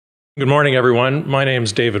Good morning, everyone. My name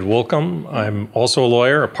is David Woollcombe. I'm also a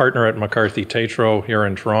lawyer, a partner at McCarthy Tétrault here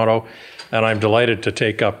in Toronto, and I'm delighted to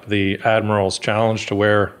take up the Admiral's challenge to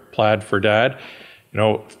wear plaid for Dad. You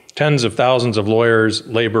know, tens of thousands of lawyers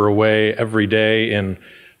labor away every day in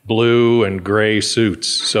blue and gray suits.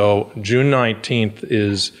 So June 19th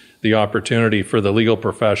is the opportunity for the legal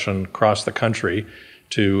profession across the country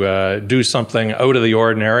to do something out of the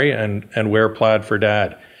ordinary and wear plaid for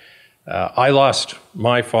Dad. I lost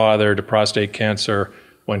my father to prostate cancer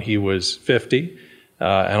when he was 50,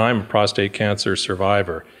 and I'm a prostate cancer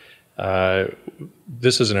survivor.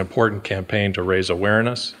 This is an important campaign to raise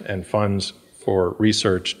awareness and funds for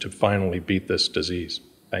research to finally beat this disease.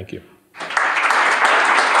 Thank you.